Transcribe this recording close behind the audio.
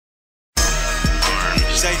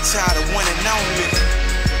J Child, the one and only.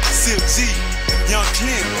 Silk G, Young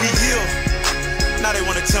Clint, we here. Now they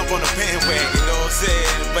wanna jump on the bandwagon, you know what I'm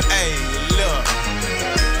saying? But hey, look.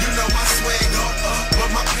 You know my swag up,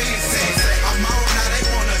 but my pants says I'm on, now they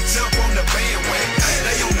wanna jump on the bandwagon.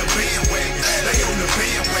 They on the bandwagon, they on the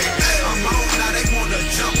bandwagon. I'm on, now they wanna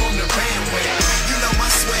jump on the bandwagon. You know my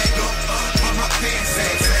swag up, but my pants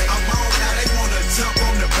says I'm on, now they wanna jump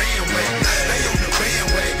on the bandwagon. They on the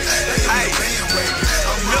bandwagon, they on the bandwagon.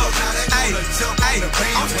 I'm on, now they wanna jump on the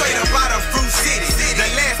bandwagon. I'm straight up out of Fruit City, the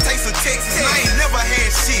last taste of Texas. I ain't never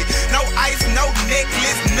had shit, no ice, no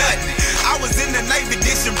necklace, nothing. I was in the Navy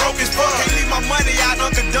dishing broke as fuck. Can't leave my money out,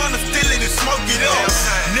 Uncle Donna steal it and smoke it up,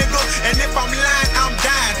 nigga. And if I'm lying, I'm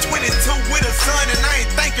dying. 22 with a son and I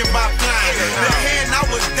ain't thinking about flying. The hand I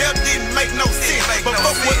was dealt didn't make no sense. But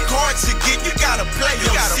fuck what cards you get, you gotta play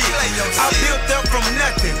your shit. I built up from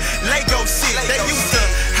nothing, Lego shit. They used to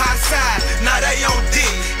high side, now they on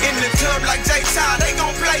dick. In the club like J Child, they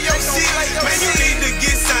gon' play your shit. Man, you need to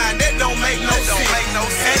get signed, that don't make no sense.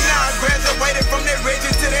 And now I graduated from that region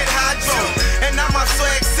to that hydro. And now my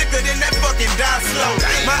swag sicker than that fucking die slow.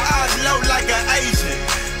 My eyes low like an Asian.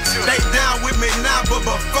 They down with me now, but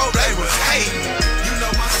before they was hating. You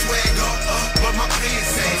know my swag up, but my pants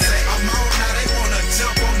says I'm on, now they wanna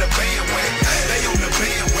jump on the bandwagon. They on the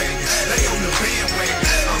bandwagon, they on the bandwagon.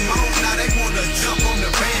 I'm on, now they wanna jump on the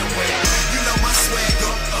bandwagon. You know my swag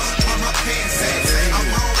up, but my pants says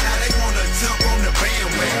I'm on, now they wanna jump on the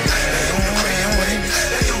bandwagon. They on the bandwagon,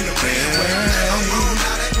 they on the bandwagon. I'm on,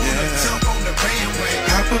 now they wanna jump on the bandwagon.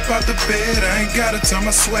 Hop up out the bed, I ain't gotta turn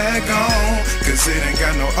my swag on, cause it ain't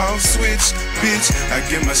got no off switch, bitch. I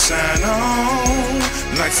get my shine on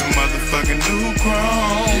like some motherfucking new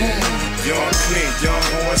chrome. Young Clint, Young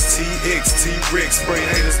Horse, TX, T-Rex, spray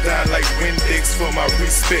haters die like Windex for my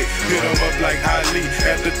respect. Hit them up like Ali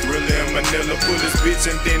at the Thriller in Manila. Pull this bitch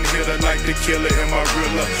and then hit her like the killer in my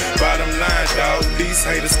Rilla. Bottom line, dawg, these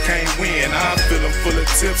haters can't win. I fill them full of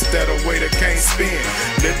tips that a waiter can't spin.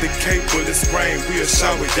 Let the K bullets rain, we'll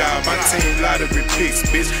shower y'all. My team lottery picks,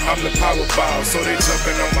 bitch, I'm the Powerball. So they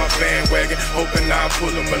jumping on my bandwagon, hoping I'll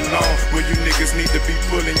pull them along. Well, you niggas need to be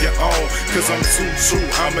pulling your own, cause I'm too true,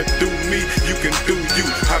 I'ma do me, you can do you.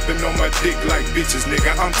 Hopping on my dick like bitches,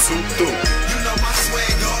 nigga, I'm too through. You know my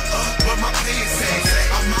swag up, but my pants says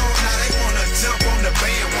I'm on, now they wanna jump on the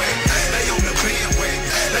bandwagon. They on the bandwagon,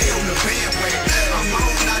 they on the bandwagon. I'm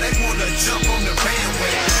on, now they wanna jump on the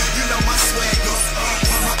bandwagon. You know my swag up,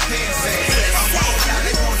 but my pants says I'm on, now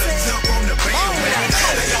they wanna jump on the bandwagon.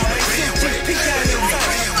 They on the bandwagon, they on the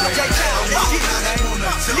bandwagon. I'm on, now they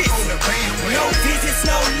wanna jump on the bandwagon. No visits,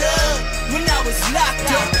 no love when I was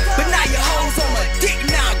locked up, but now your hoes on my dick,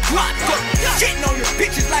 now I'm glocked up. Shitting on your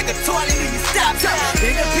bitches like a toilet when you stopped up.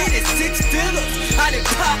 In the pit at 6 fillers, I done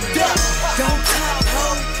popped up. Don't talk,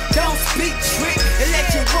 hoe, don't speak trick, and let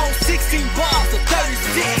you roll 16 bars or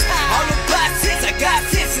 36. All the buy six, I got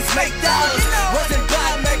senses, make dollars. Wasn't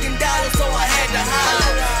by making dollars, so I had to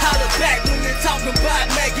holler. Holler back when they're talking about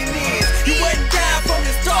making ends. You wasn't down from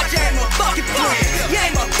the start, you ain't my fucking friend. You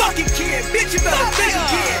ain't my fucking kid, bitch, you better think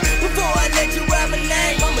again.